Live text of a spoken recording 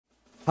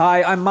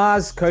Hi, I'm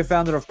Mars,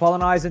 co-founder of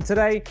Polynize, and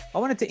today I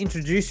wanted to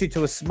introduce you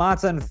to a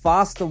smarter and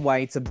faster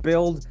way to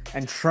build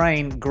and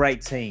train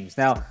great teams.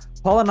 Now,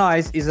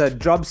 Polynize is a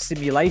job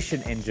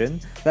simulation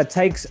engine that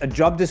takes a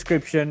job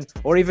description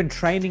or even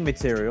training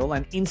material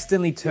and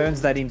instantly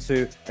turns that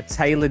into a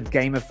tailored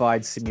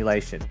gamified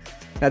simulation.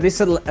 Now,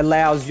 this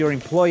allows your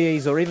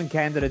employees or even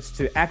candidates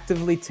to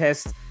actively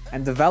test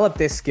and develop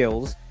their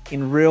skills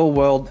in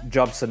real-world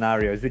job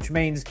scenarios, which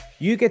means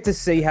you get to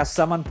see how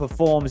someone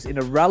performs in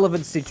a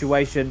relevant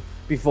situation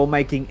before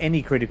making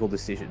any critical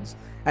decisions.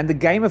 And the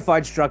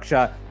gamified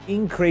structure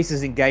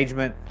increases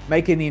engagement,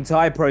 making the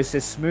entire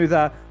process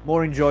smoother,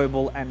 more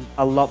enjoyable, and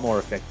a lot more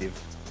effective.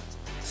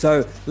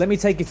 So let me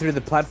take you through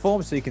the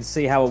platform so you can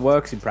see how it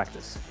works in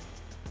practice.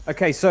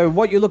 Okay, so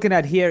what you're looking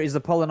at here is the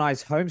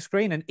Polynize home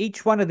screen, and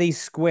each one of these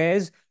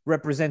squares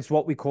represents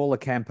what we call a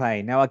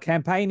campaign. Now, a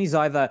campaign is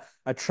either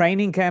a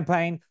training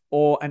campaign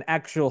or an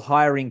actual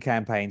hiring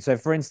campaign. So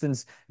for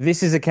instance,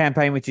 this is a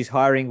campaign which is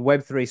hiring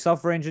Web3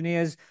 software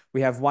engineers. We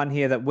have one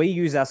here that we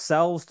use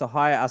ourselves to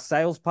hire our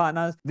sales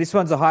partners. This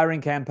one's a hiring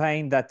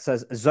campaign that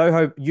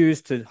Zoho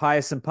used to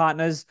hire some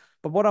partners.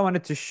 But what I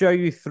wanted to show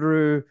you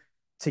through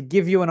to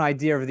give you an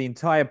idea of the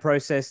entire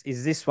process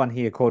is this one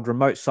here called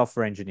Remote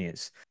Software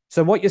Engineers.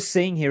 So what you're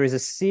seeing here is a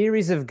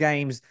series of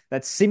games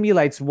that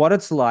simulates what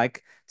it's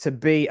like to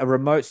be a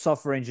remote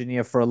software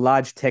engineer for a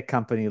large tech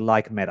company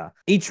like Meta.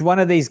 Each one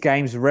of these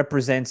games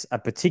represents a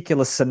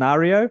particular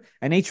scenario,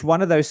 and each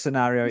one of those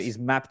scenarios is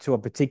mapped to a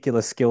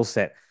particular skill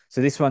set.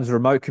 So this one's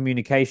remote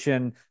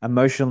communication,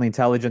 emotional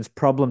intelligence,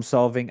 problem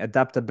solving,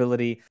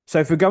 adaptability. So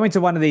if we go into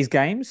one of these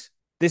games,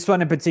 this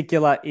one in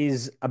particular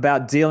is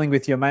about dealing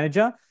with your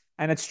manager,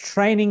 and it's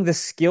training the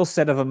skill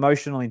set of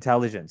emotional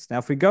intelligence. Now,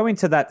 if we go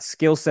into that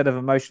skill set of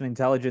emotional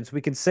intelligence,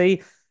 we can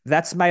see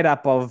that's made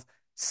up of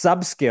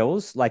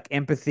sub-skills like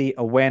empathy,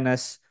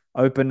 awareness,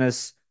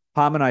 openness,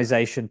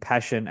 harmonization,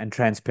 passion, and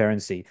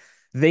transparency.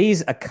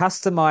 These are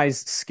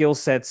customized skill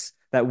sets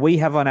that we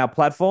have on our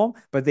platform,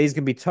 but these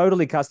can be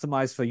totally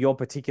customized for your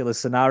particular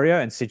scenario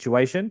and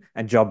situation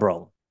and job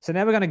role. So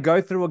now we're going to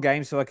go through a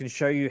game so I can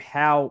show you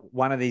how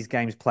one of these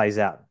games plays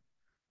out.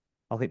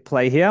 I'll hit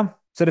play here.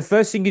 So the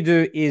first thing you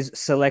do is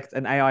select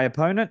an AI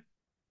opponent.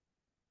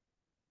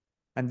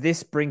 And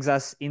this brings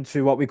us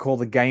into what we call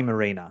the game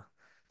arena.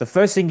 The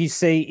first thing you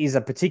see is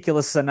a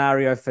particular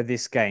scenario for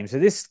this game. So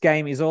this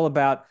game is all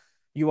about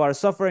you are a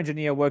software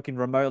engineer working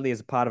remotely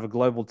as a part of a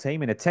global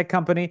team in a tech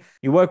company.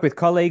 You work with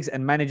colleagues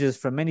and managers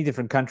from many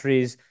different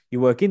countries. You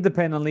work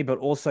independently, but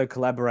also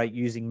collaborate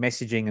using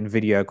messaging and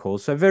video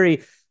calls. So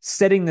very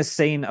setting the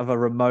scene of a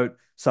remote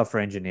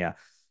software engineer.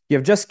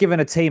 You've just given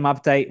a team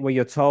update where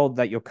you're told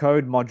that your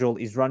code module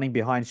is running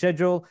behind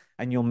schedule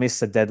and you'll miss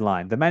a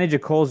deadline. The manager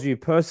calls you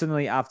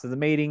personally after the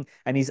meeting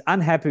and he's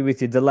unhappy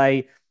with your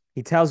delay.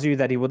 He tells you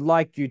that he would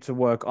like you to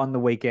work on the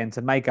weekend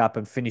to make up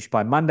and finish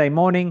by Monday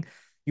morning.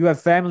 You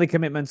have family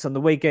commitments on the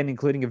weekend,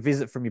 including a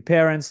visit from your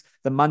parents.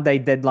 The Monday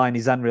deadline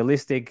is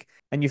unrealistic,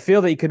 and you feel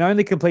that you can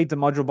only complete the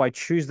module by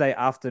Tuesday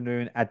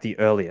afternoon at the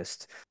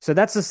earliest. So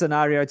that's the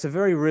scenario. It's a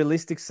very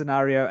realistic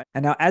scenario.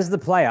 And now, as the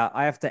player,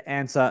 I have to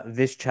answer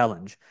this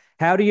challenge.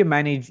 How do you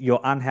manage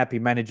your unhappy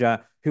manager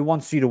who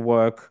wants you to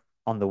work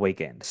on the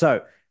weekend?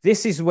 So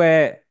this is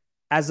where,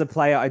 as a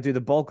player, I do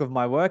the bulk of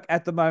my work.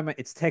 At the moment,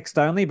 it's text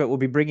only, but we'll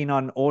be bringing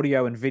on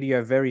audio and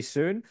video very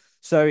soon.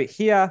 So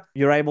here,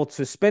 you're able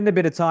to spend a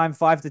bit of time,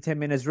 5 to 10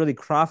 minutes, really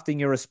crafting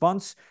your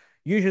response.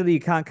 Usually,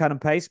 you can't cut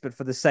and paste, but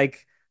for the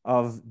sake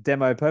of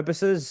demo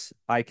purposes,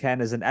 I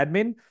can as an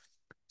admin.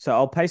 So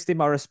I'll paste in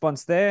my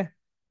response there.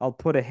 I'll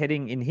put a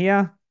heading in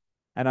here,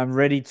 and I'm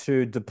ready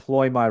to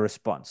deploy my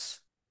response.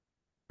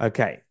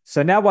 Okay,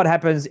 so now what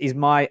happens is it's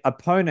my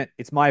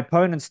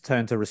opponent's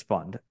turn to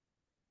respond.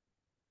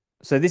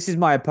 So this is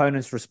my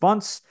opponent's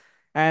response.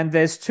 And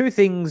there's two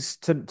things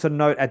to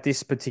note at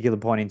this particular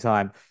point in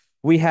time.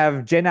 We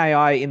have Gen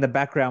AI in the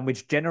background,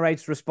 which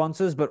generates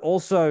responses, but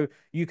also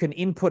you can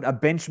input a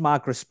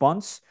benchmark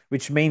response,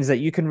 which means that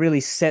you can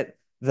really set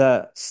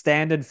the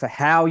standard for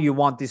how you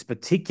want this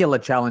particular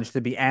challenge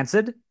to be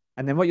answered.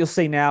 And then what you'll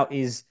see now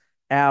is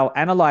our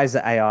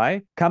analyzer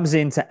AI comes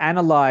in to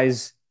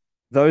analyze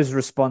those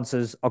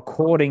responses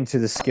according to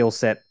the skill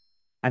set.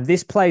 And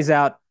this plays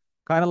out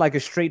kind of like a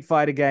Street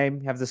Fighter game.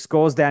 You have the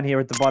scores down here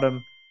at the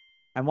bottom.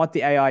 And what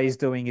the AI is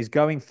doing is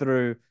going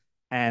through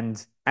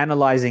and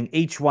analyzing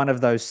each one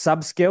of those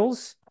sub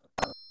skills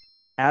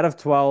out of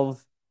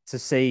 12 to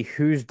see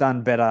who's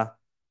done better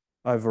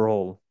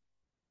overall.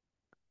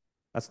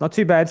 That's not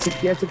too bad.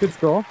 68's a good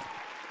score.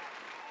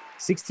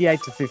 68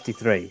 to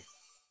 53.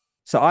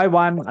 So I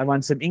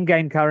won some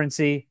in-game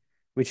currency,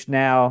 which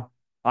now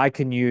I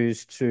can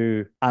use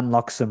to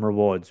unlock some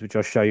rewards, which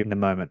I'll show you in a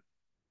moment.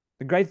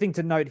 The great thing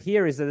to note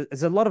here is that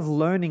there's a lot of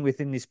learning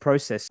within this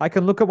process. I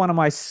can look at one of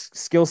my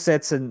skill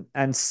sets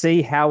and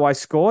see how I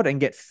scored and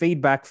get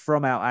feedback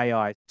from our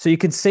AI. So you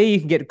can see you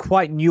can get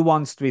quite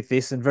nuanced with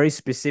this and very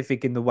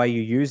specific in the way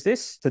you use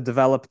this to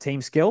develop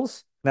team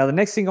skills. Now, the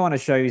next thing I want to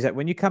show you is that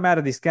when you come out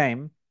of this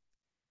game,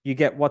 you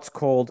get what's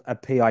called a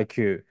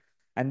PIQ.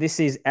 And this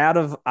is out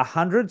of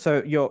 100.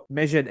 So you're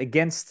measured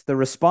against the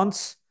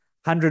response,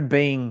 100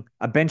 being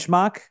a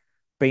benchmark,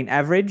 being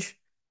average.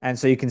 And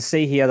so you can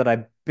see here that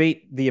I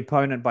beat the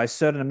opponent by a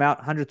certain amount,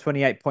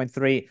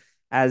 128.3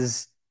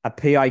 as a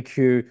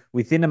PIQ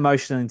within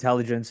emotional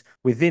intelligence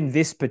within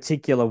this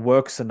particular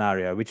work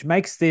scenario, which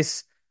makes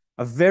this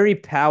a very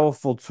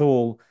powerful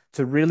tool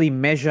to really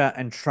measure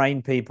and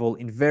train people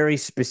in very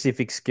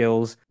specific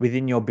skills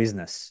within your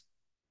business.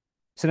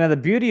 So now the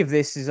beauty of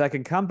this is I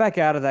can come back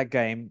out of that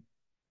game,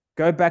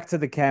 go back to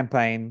the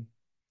campaign,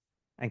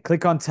 and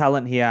click on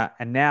talent here.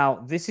 And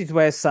now this is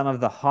where some of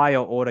the higher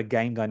order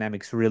game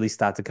dynamics really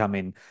start to come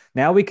in.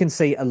 Now we can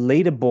see a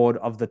leaderboard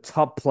of the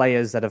top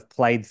players that have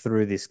played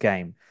through this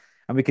game.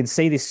 And we can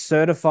see this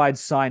certified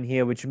sign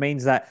here, which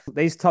means that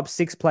these top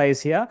 6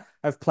 players here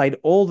have played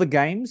all the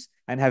games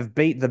and have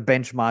beat the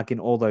benchmark in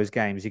all those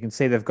games. You can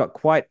see they've got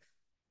quite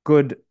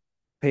good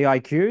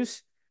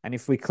PIQs. And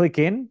if we click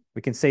in,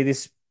 we can see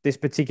this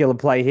particular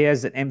play here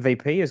is an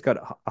MVP, has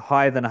got a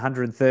higher than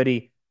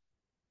 130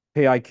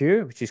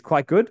 PIQ, which is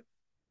quite good.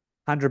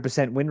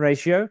 100% win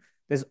ratio.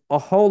 There's a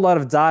whole lot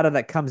of data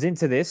that comes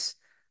into this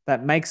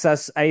that makes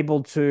us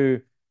able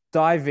to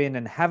dive in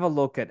and have a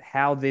look at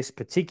how this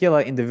particular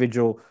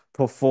individual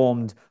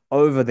performed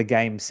over the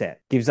game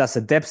set. Gives us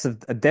a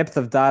depth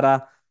of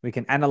data. We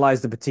can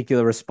analyze the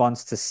particular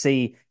response to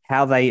see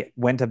how they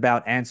went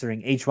about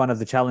answering each one of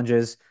the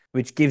challenges,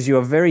 which gives you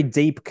a very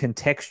deep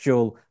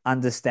contextual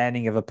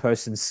understanding of a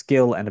person's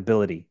skill and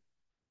ability.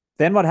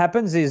 Then what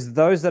happens is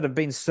those that have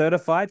been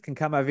certified can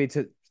come over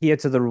here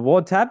to the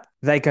reward tab.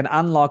 They can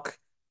unlock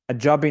a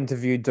job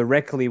interview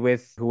directly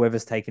with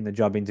whoever's taking the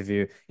job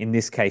interview. In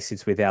this case,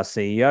 it's with our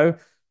CEO,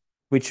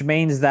 which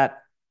means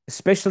that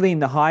especially in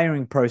the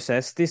hiring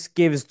process, this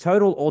gives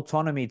total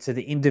autonomy to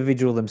the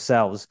individual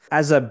themselves.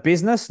 As a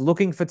business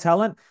looking for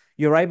talent,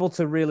 you're able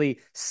to really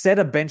set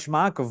a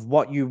benchmark of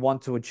what you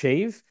want to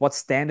achieve, what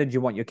standard you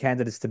want your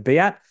candidates to be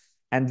at.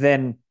 And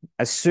then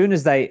as soon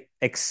as they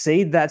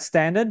exceed that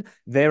standard,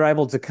 they're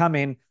able to come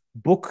in,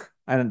 book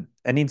an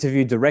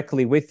interview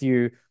directly with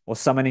you or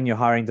someone in your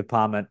hiring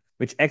department,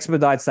 which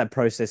expedites that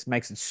process,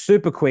 makes it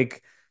super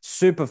quick,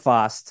 super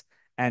fast,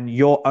 and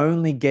you're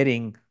only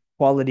getting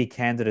quality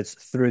candidates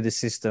through the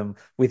system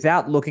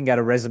without looking at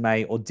a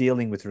resume or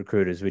dealing with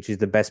recruiters, which is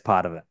the best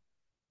part of it.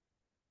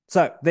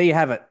 So there you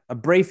have it, a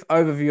brief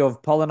overview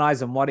of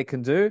Polynize and what it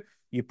can do.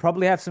 You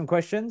probably have some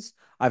questions.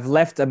 I've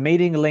left a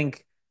meeting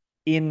link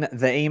in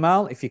the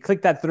email. If you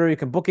click that through, you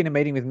can book in a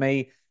meeting with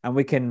me and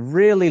we can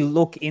really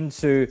look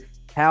into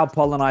how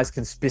Polynize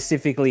can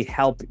specifically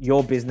help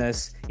your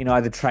business in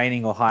either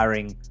training or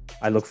hiring.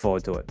 I look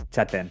forward to it.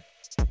 Chat then.